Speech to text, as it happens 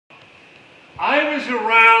I was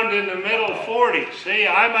around in the middle 40s. See,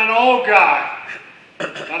 I'm an old guy.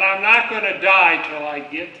 But I'm not going to die till I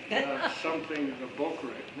get something, a book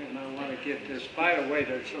written, and I want to get this. By the way,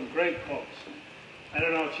 there's some great books. I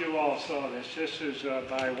don't know if you all saw this. This is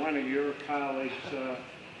by one of your colleagues,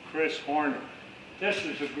 Chris Horner. This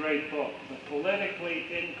is a great book, The Politically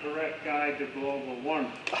Incorrect Guide to Global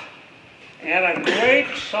Warming. And a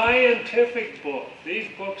great scientific book.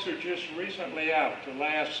 These books are just recently out, the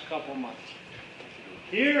last couple months.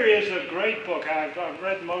 Here is a great book. I've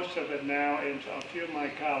read most of it now, and a few of my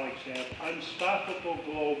colleagues have. Unstoppable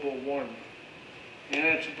Global Warming. And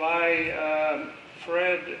it's by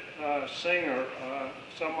Fred Singer,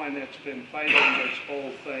 someone that's been fighting this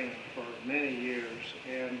whole thing for many years,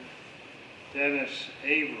 and Dennis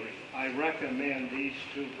Avery. I recommend these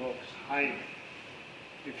two books highly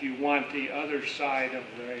if you want the other side of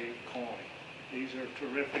the coin. These are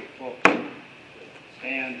terrific books.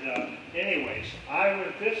 And anyways,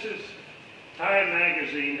 this is Time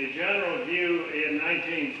magazine, the general view in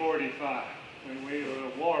 1945, when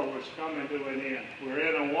the war was coming to an end. We're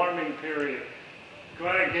in a warming period.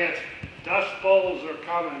 Going to get, dust bowls are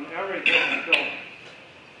coming, everything's going.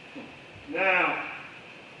 Now,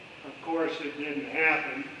 of course, it didn't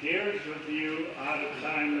happen. Here's the view out of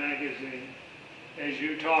Time magazine, as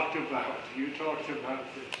you talked about. You talked about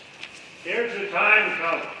this. Here's the Time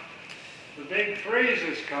cover. The big freeze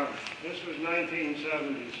is coming. This was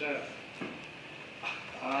 1977.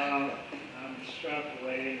 I'm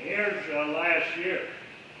extrapolating. Here's last year.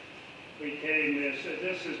 We came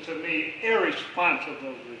this is to me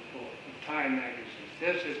irresponsible report of Time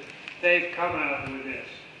magazine. They've come out with this.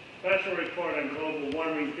 Special report on global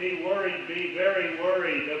warming. Be worried, be very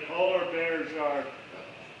worried. The polar bears are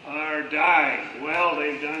dying. Well,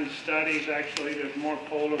 they've done studies. Actually, there's more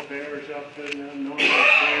polar bears up in North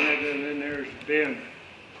Canada than there's been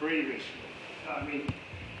previously. I mean,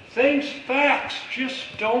 facts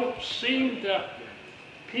just don't seem to.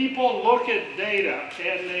 People look at data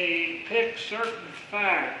and they pick certain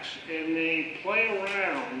facts and they play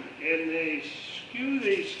around and they skew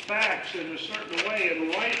these facts in a certain way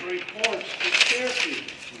and write reports to scare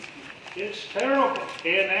people. It's terrible,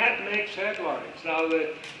 and that makes headlines. Now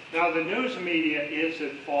the news media is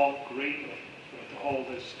at fault greatly with all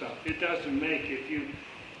this stuff. It doesn't make, if you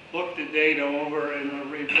look the data over and a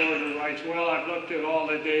reporter writes, well, I've looked at all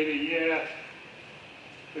the data, yeah,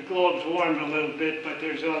 the globe's warmed a little bit, but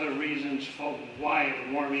there's other reasons for why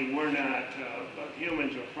it's warming. We're not,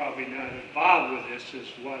 humans are probably not involved with this, is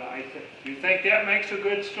what I think. You think that makes a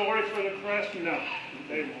good story for the press? No,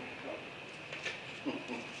 they won't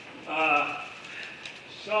cover.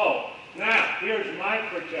 So, now, here's my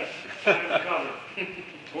projection. Time cover.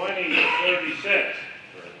 2036.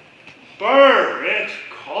 Burr, it's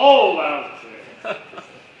cold out there.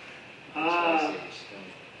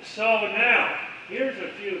 So now, here's a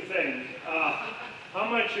few things. How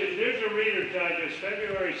much is, here's a Reader's Digest,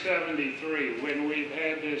 February 73, when we've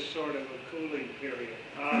had this sort of a cooling period.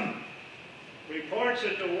 Reports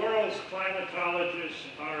that the world's climatologists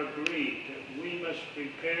are agreed that we must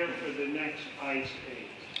prepare for the next ice age.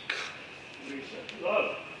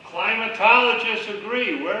 Look, climatologists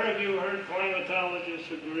agree. Where have you heard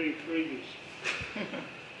climatologists agree previously?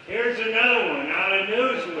 Here's another one out of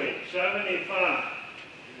Newsweek, 75.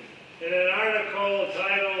 In an article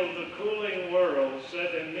titled The Cooling World,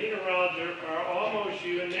 said that meteorologists are almost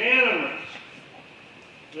unanimous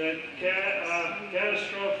that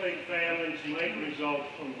catastrophic famines might result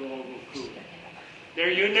from global cooling. They're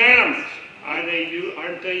unanimous. Aren't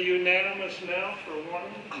they unanimous now for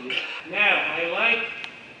warming? Yeah. Now, I like,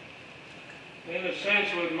 in a sense,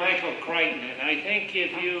 with Michael Crichton. I think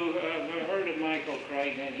if you have heard of Michael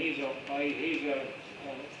Crichton, he's a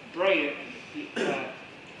brilliant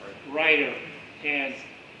writer, and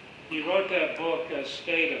he wrote that book, A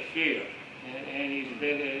State of Fear, and he's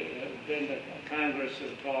been to Congress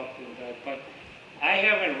and talked about it. But I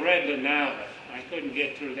haven't read the novel. I couldn't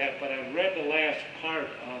get through that, but I've read the last part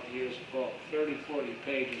of his book, 30, 40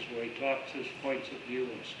 pages, where he talks his points of view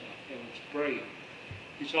and stuff, and it's brilliant.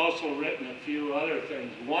 He's also written a few other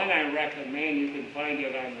things. One I recommend, you can find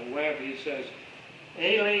it on the web. He says,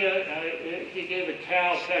 he gave a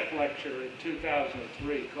Caltech lecture in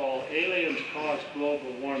 2003 called Aliens Cause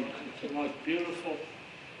Global Warming. It's the most beautiful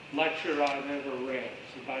lecture I've ever read.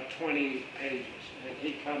 It's about 20 pages, and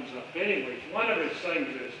he comes up. Anyways, one of his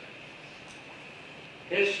things is,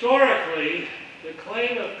 historically, the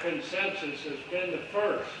claim of consensus has been the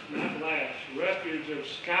first, not last, refuge of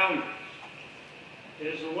scoundrels. It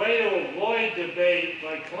is a way to avoid debate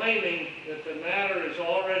by claiming that the matter is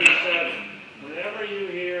already settled. Whenever you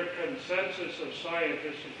hear consensus of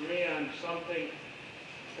scientists agree on something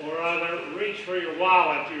or other, reach for your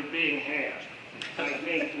wallet, you're being had. I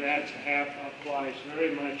think that applies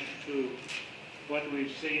very much to what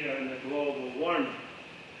we've seen on the global warming.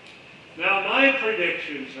 Now, my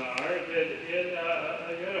predictions are that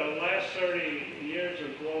in last 30 years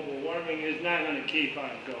of global warming is not going to keep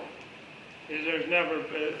on going. There's never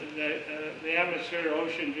the atmosphere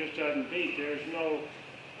ocean just doesn't beat. There's no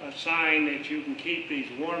sign that you can keep these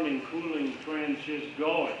warming, cooling trends just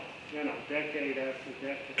going. Decade after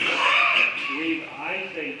decade. I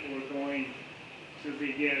think we're going to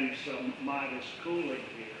begin some modest cooling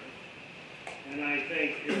here. And I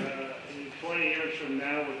think 20 years from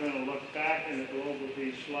now, we're going to look back and the globe will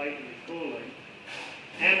be slightly cooling.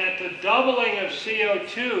 And at the doubling of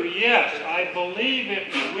CO2, yes, I believe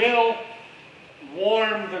it will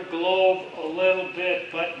warm the globe a little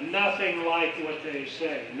bit, but nothing like what they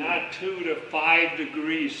say. Not 2 to 5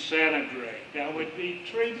 degrees centigrade. That would be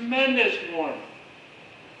tremendous warming.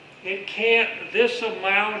 It can't, this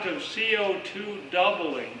amount of CO2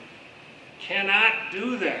 doubling cannot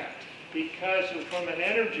do that because from an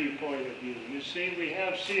energy point of view, you see we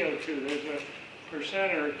have CO2, there's a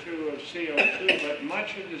percent or two of CO2, but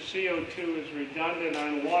much of the CO2 is redundant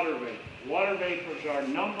on water vapor. Water vapors are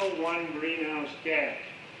 #1 greenhouse gas,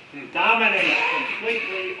 dominates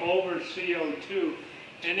completely over CO2,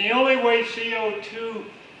 and the only way CO2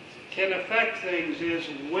 can affect things is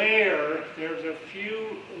where there's a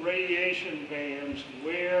few radiation bands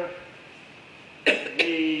where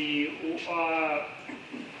the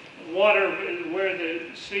where the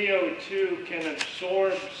CO2 can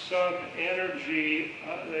absorb some energy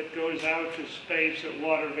that goes out to space that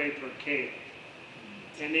water vapor can't.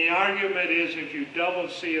 And the argument is if you double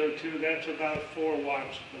CO2, that's about 4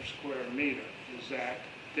 watts per square meter is that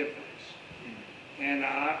difference. And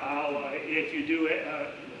if you do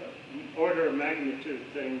order of magnitude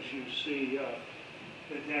things, you see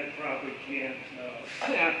that probably can't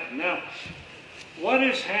happen. Now, what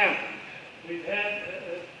has happened? We've had,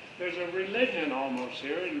 there's a religion almost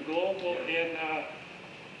here in global, in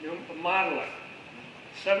modeling.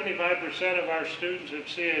 75% of our students at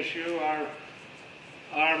CSU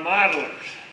are modelers.